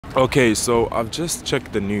Okay, so I've just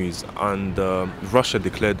checked the news and Russia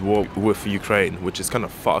declared war with Ukraine, which is kind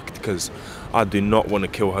of fucked because I do not want to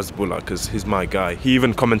kill Hezbollah because he's my guy. He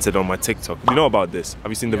even commented on my TikTok. You know about this?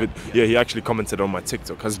 Have you seen the video? Yeah, he actually commented on my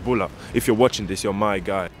TikTok. Hezbollah, if you're watching this, you're my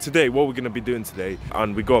guy. Today, what we're going to be doing today,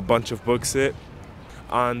 and we got a bunch of books here,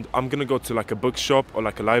 and I'm gonna go to like a bookshop or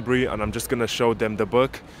like a library and I'm just gonna show them the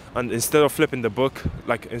book, and instead of flipping the book,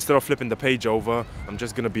 like instead of flipping the page over, I'm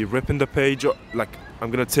just gonna be ripping the page, like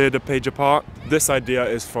I'm gonna tear the page apart. This idea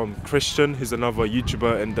is from Christian. He's another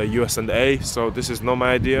YouTuber in the US&A, so this is not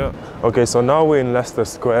my idea. Okay, so now we're in Leicester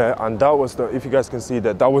Square, and that was the, if you guys can see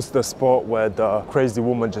that was the spot where the crazy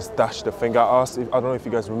woman just dashed the thing at us. I don't know if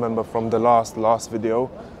you guys remember from the last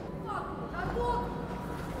video.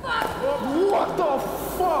 What the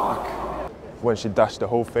fuck? When she dashed the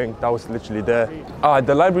whole thing, that was literally there.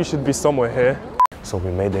 The library should be somewhere here. So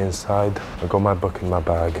we made it inside. I got my book in my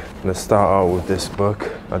bag. Let's start out with this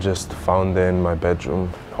book. I just found it in my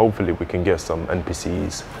bedroom. Hopefully we can get some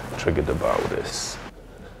NPCs triggered about this.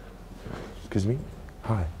 Excuse me?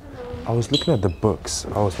 Hi. I was looking at the books.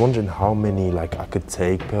 I was wondering how many like I could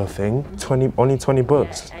take per thing. Only 20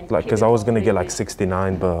 books. Like, cause I was gonna get like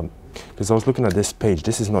 69, but because I was looking at this page,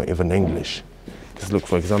 this is not even English. Because look,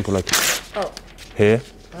 for example, like here,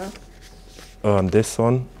 this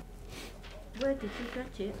one. Where did you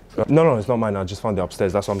get it? No, it's not mine. I just found it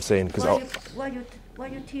upstairs. That's what I'm saying. Because why you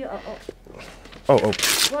tear?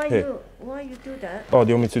 Why you do that? Oh, do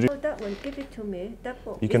you want me to do? Oh, that one. Give it to me. That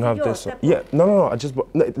book. You can have this one. Yeah, no. I just.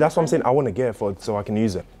 That's what I'm saying. I want to get it for so I can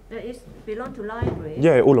use it. It belong to library.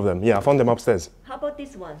 Yeah, all of them. Yeah, I found them upstairs. How about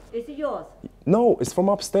this one? Is it yours? No, it's from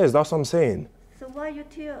upstairs. That's what I'm saying. So why you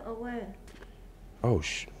tear away? Oh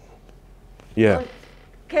yeah.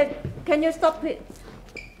 Can you stop it?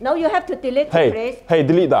 No, you have to delete it, please. Hey,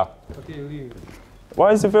 delete that. Okay, leave.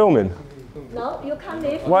 Why is it filming? No, you can't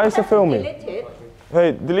leave. Why is it filming? Delete it.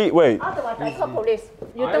 Hey, delete, wait. Otherwise, I call police.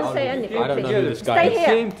 You don't say anything. I don't know who this guy is. Stay here.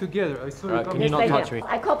 Came together. I saw you can you not touch me?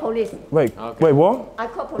 I call police. Wait, wait, what? I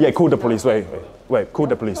call police. Yeah, call the police. Wait, call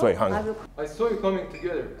the police. Wait, hang on. I saw you coming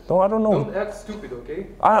together. No, I don't know. Don't act stupid, okay?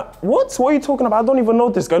 What? What are you talking about? I don't even know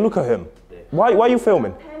this guy. Look at him. Why are you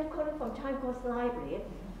filming? I'm calling from China Coast Library.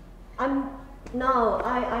 I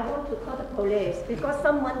want to call the police because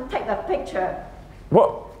someone take a picture.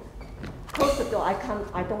 What? Close the door. I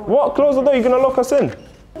don't want. What? Close the door. You're gonna lock us in?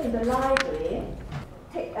 In the library,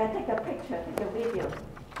 take a picture, take a video.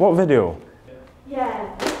 What video?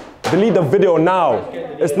 Yeah. Delete the video now.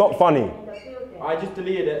 It's not funny. I just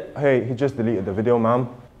deleted it. Hey, he just deleted the video, ma'am.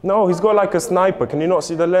 No, he's got like a sniper. Can you not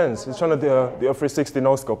see the lens? He's trying to do a 360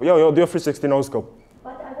 no scope. Yo, do a 360 no scope.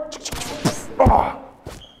 But I want to.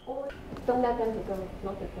 Don't let them go.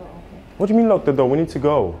 Lock the door. Okay. What do you mean lock the door? We need to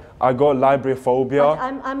go. I got library phobia. But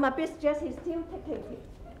I'm a bit stressed. He's still taking it.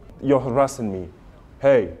 You're harassing me.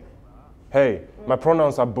 Hey, my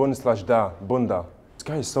pronouns are bun/da, bunda. This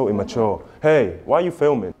guy is so immature. Hey, why are you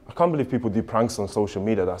filming? I can't believe people do pranks on social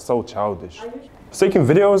media. That's so childish. He's taking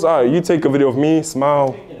videos? Alright, you take a video of me,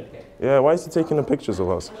 smile. Yeah, why is he taking the pictures of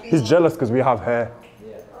us? He's jealous because we have hair.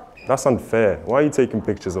 That's unfair. Why are you taking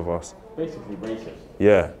pictures of us? Basically racist.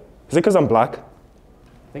 Yeah. Is it because I'm black?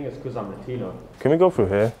 I think it's because I'm Latino. Can we go through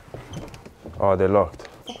here? Oh, they're locked.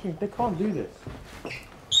 Fucking, they can't do this.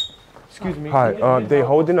 Excuse me. Hi, they're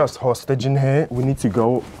holding us hostage in here. We need to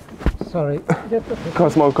go. Sorry.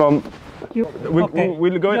 Cosmo, come. Okay.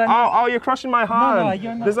 We're going. Oh, you're crushing my hand. No,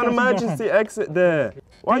 you're not. There's an emergency exit there.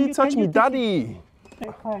 Why you touch me, Daddy?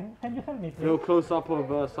 Hi, can you help me, please? Real close up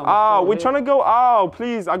of some. We're trying to go out,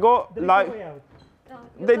 please. I got like.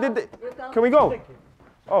 They did. Can we go?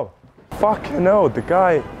 Oh, fucking hell, the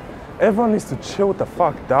guy. Everyone needs to chill the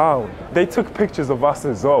fuck down. They took pictures of us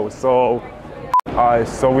as well, so.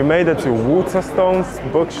 So we made it to Waterstone's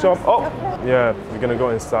bookshop. Oh, yeah, we're gonna go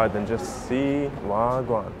inside and just see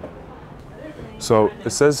Wagwan. So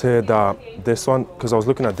it says here that this one, because I was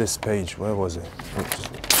looking at this page, where was it?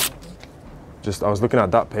 I was looking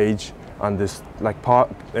at that page and this like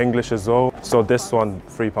part English as well. So this one,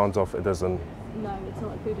 £3 off, it doesn't. No, it's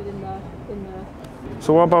not included in the.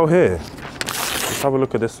 So what about here? Let's have a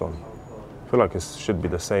look at this one. I feel like it should be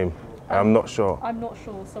the same. I'm not sure. I'm not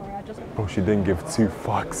sure, sorry, I just... Oh, she didn't give 2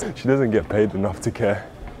 fucks. She doesn't get paid enough to care.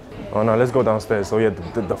 Oh no, let's go downstairs. So yeah,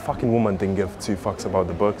 the fucking woman didn't give 2 fucks about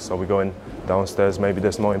the book, so we're going downstairs. Maybe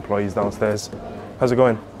there's no employees downstairs. How's it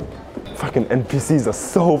going? Fucking NPCs are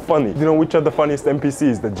so funny. You know which are the funniest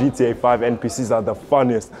NPCs? The GTA 5 NPCs are the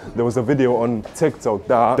funniest. There was a video on TikTok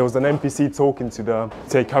that there was an NPC talking to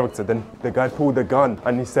the character, then the guy pulled a gun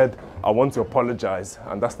and he said, I want to apologize.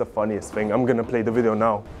 And that's the funniest thing. I'm gonna play the video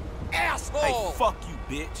now. Asshole! Hey, fuck you,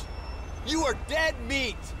 bitch. You are dead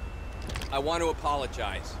meat. I want to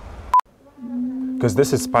apologize. Because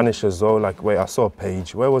this is Spanish as well. Like, wait, I saw a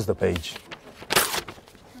page. Where was the page?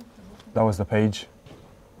 That was the page.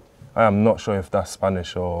 I am not sure if that's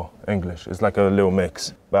Spanish or English. It's like a little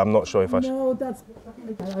mix, but I'm not sure if I should. No, that's.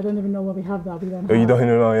 I don't even know what we have that. We don't. Oh, you don't even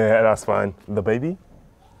know? Yeah, that's fine. The baby?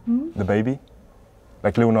 The baby?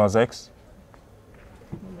 Like Lil Nas X?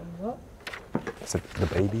 What? Is it the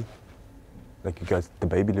baby? Like you guys, the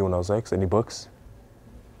baby Lil Nas X? Any books?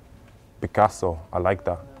 Picasso, I like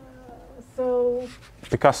that. So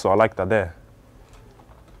Picasso, I like that there.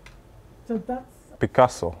 that's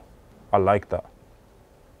Picasso, I like that.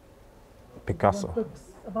 Picasso. books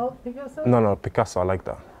about Picasso. No, Picasso, I like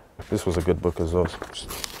that. This was a good book as well.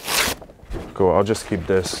 Cool, I'll just keep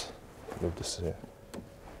this. Leave this here.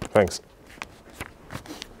 Thanks.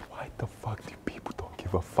 Why the fuck do people don't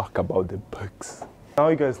give a fuck about the books? Now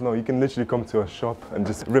you guys know you can literally come to a shop and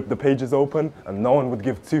just rip the pages open and no one would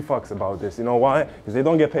give two fucks about this. You know why? Because they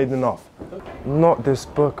don't get paid enough. Not this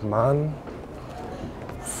book, man.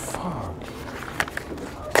 Fuck.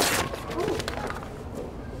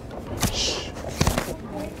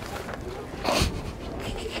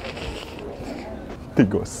 They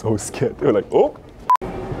got so scared. They were like, oh.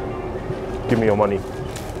 Give me your money.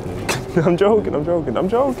 I'm joking. It's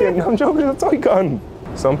a toy gun.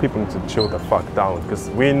 Some people need to chill the fuck down because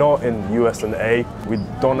we're not in US and A. We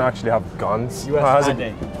don't actually have guns. US and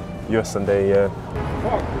A. US and A, yeah.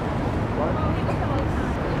 Fuck.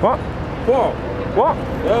 What? Fuck. What?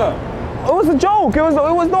 Yeah. It was a joke. It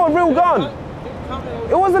was not a real gun.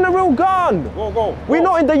 It wasn't a real gun. Go. We're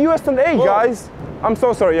not in the US and A, guys. I'm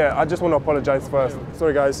so sorry. Yeah, I just want to apologize first.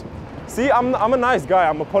 Sorry, guys. See, I'm a nice guy.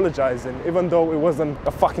 I'm apologizing, even though it wasn't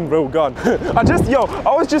a fucking real gun. I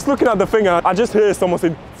was just looking at the thing and I just hear someone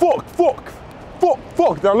say, fuck. Then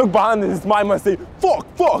I look behind and it's my man say, fuck.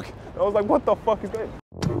 I was like, what the fuck is going on?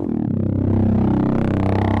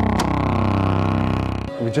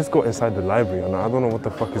 We just got inside the library and I don't know what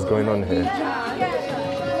the fuck is going on here.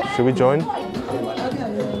 Should we join?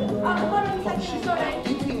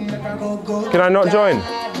 Can I not join?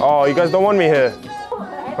 Oh, you guys don't want me here.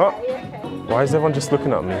 Oh. Why is everyone just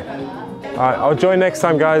looking at me? Alright, I'll join next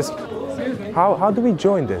time, guys. How do we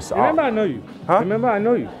join this? Remember, I know you. Huh? Remember, I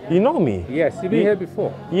know you. You know me? Yes, you've been here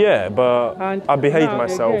before. Yeah, but And I behaved now,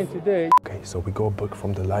 myself. Again, today. Okay, so we got a book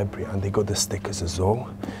from the library and they got the stickers as well.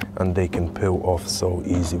 And they can peel off so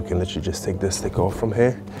easy. We can literally just take this sticker off from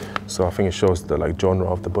here. So I think it shows the genre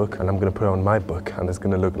of the book. And I'm gonna put it on my book and it's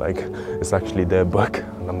gonna look like it's actually their book.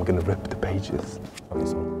 And I'm gonna rip the pages. Okay,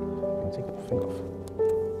 so I'm gonna take the thing off.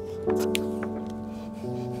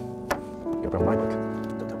 Around my book.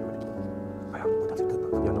 Don't tell me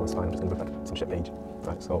when. Yeah, no, it's fine. I'm just gonna rip like some shit page.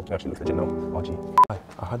 Right, so it actually looks legit now. RG.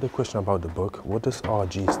 I had a question about the book. What does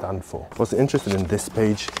RG stand for? I was interested in this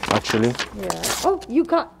page, actually. Yeah. Oh, you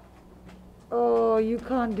can't. Oh, you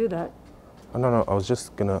can't do that. Oh, no, I was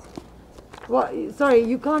just gonna. What? Sorry,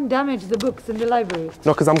 you can't damage the books in the library.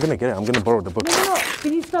 No, because I'm gonna get it. I'm gonna borrow the book. No.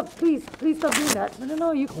 Can you stop, please? Please stop doing that.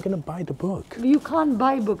 No. I'm gonna buy the book. You can't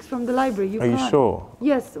buy books from the library. Are you sure?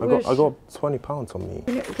 Yes. I got £20 on me.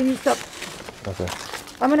 Can you stop? Okay.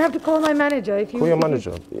 I'm gonna have to call my manager if you. Call your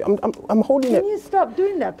manager. I'm holding it. Can you stop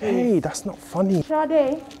doing that, please? Hey, that's not funny.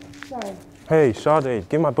 Sade. Sorry. Hey, Sade,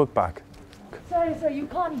 give my book back. Sorry, sir. You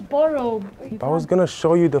can't borrow. I was gonna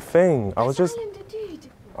show you the thing. I was just. Alan the dude.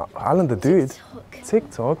 Alan the dude?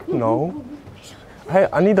 TikTok? No. Hey,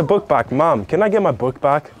 I need the book back. Mom, can I get my book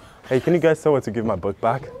back? Hey, can you guys tell her to give my book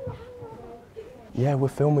back? Yeah, we're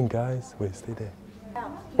filming, guys. Wait, stay there.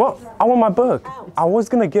 What? I want my book. I was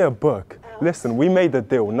gonna get a book. Listen, we made a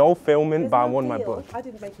deal. No filming, but I want my book. I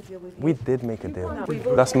didn't make a deal with you. We did make a deal.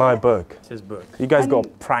 That's my book. It's his book. You guys got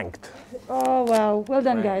pranked. Oh wow. Well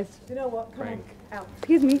done, guys. Do you know what? Come on, out.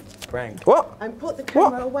 Excuse me. Prank. What? And put the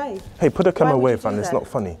camera away. Hey, put the camera Why would away, you do fam. It's that? not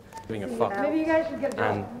funny. Giving a fuck. Maybe you guys should get a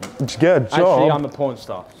job. And Did you get a job? actually, I'm a porn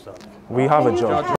star, so. We have a You job. have